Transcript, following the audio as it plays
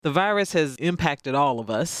The virus has impacted all of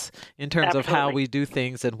us in terms of how Absolutely. we do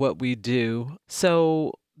things and what we do.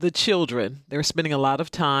 So the children, they're spending a lot of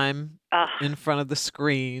time Uh, in front of the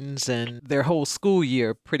screens, and their whole school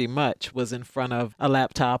year pretty much was in front of a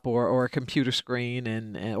laptop or a computer screen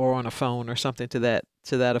or on a phone or something to that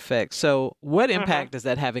effect. So what mhm. impact is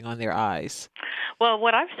that having on their eyes? Well,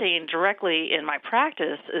 what I've seen directly in my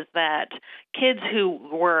practice is that kids who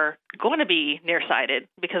were going to be nearsighted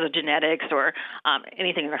because of genetics or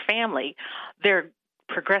anything in their family, they're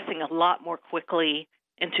progressing a lot more quickly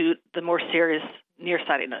into the more serious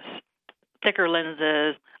nearsightedness. Thicker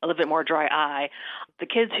lenses, a little bit more dry eye. The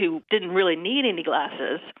kids who didn't really need any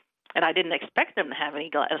glasses, and I didn't expect them to have any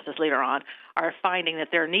glasses later on, are finding that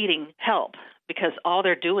they're needing help because all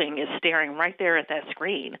they're doing is staring right there at that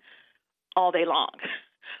screen all day long.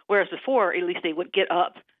 Whereas before, at least they would get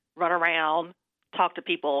up, run around, talk to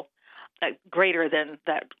people greater than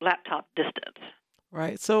that laptop distance.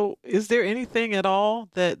 Right. So is there anything at all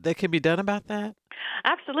that can be done about that?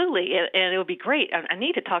 Absolutely, and it would be great. I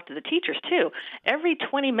need to talk to the teachers too. Every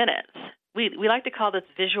 20 minutes, we like to call this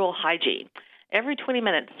visual hygiene. Every 20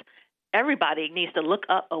 minutes, everybody needs to look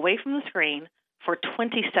up away from the screen for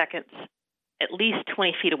 20 seconds, at least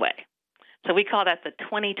 20 feet away. So we call that the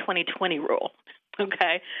 20-20-20 rule.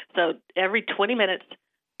 Okay, so every 20 minutes,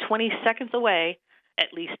 20 seconds away,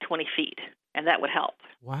 at least 20 feet, and that would help.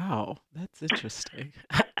 Wow, that's interesting.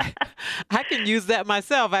 I can use that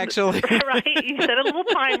myself, actually. Right? You set a little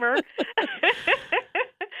timer.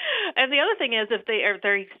 And the other thing is, if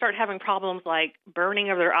they start having problems like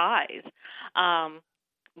burning of their eyes,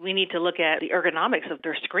 we need to look at the ergonomics of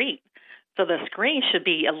their screen. So the screen should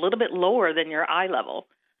be a little bit lower than your eye level,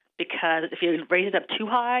 because if you raise it up too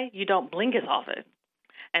high, you don't blink as often.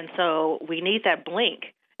 And so we need that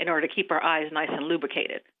blink in order to keep our eyes nice and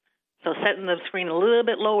lubricated. So setting the screen a little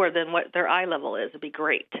bit lower than what their eye level is would be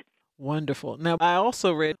great. Wonderful. Now, I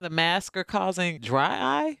also read the masks are causing dry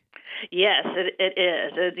eye. Yes, it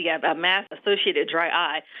is. Yeah, a mass-associated dry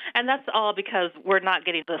eye. And that's all because we're not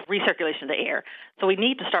getting the recirculation of the air. So we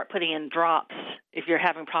need to start putting in drops if you're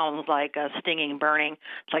having problems like stinging, burning,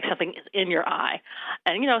 like something is in your eye.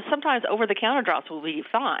 And, sometimes over-the-counter drops will be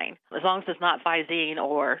fine as long as it's not Visine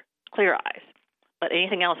or Clear Eyes. But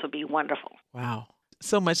anything else would be wonderful. Wow.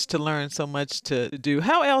 So much to learn, so much to do.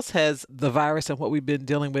 How else has the virus and what we've been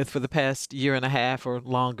dealing with for the past year and a half or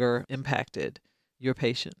longer impacted your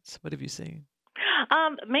patients? What have you seen?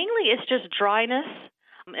 Mainly it's just dryness.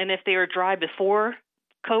 And if they were dry before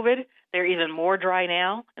COVID, they're even more dry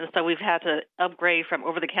now. And so we've had to upgrade from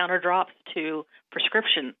over-the-counter drops to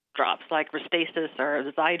prescription drops like Restasis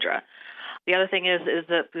or Xiidra. The other thing is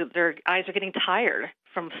that their eyes are getting tired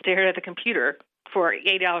from staring at the computer for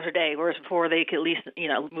 8 hours a day, whereas before they could at least,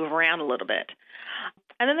 move around a little bit.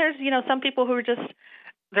 And then there's, some people who are just,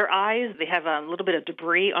 their eyes, they have a little bit of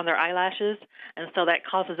debris on their eyelashes, and so that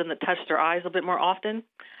causes them to touch their eyes a little bit more often.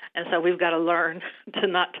 And so we've got to learn to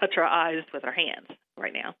not touch our eyes with our hands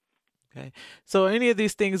right now. Okay. So any of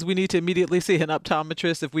these things we need to immediately see an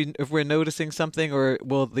optometrist if we're noticing something, or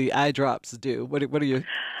will the eye drops do? What are your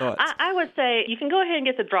thoughts? I would say you can go ahead and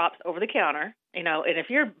get the drops over the counter, and if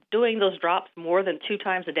you're doing those drops more than 2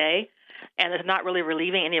 times a day and it's not really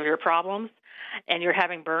relieving any of your problems and you're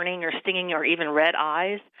having burning or stinging or even red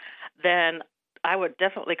eyes, then I would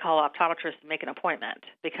definitely call optometrists and make an appointment,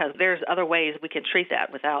 because there's other ways we can treat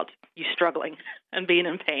that without you struggling and being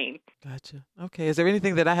in pain. Gotcha. Okay. Is there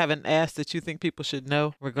anything that I haven't asked that you think people should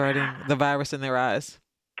know regarding the virus in their eyes?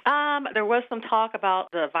 There was some talk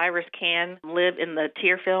about the virus can live in the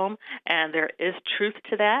tear film, and there is truth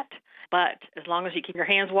to that. But as long as you keep your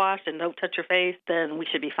hands washed and don't touch your face, then we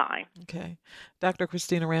should be fine. Okay. Dr.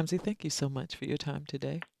 Kristina Ramsey, thank you so much for your time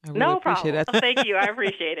today. I really No appreciate problem. it. Thank you. I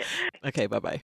appreciate it. Okay. Bye-bye.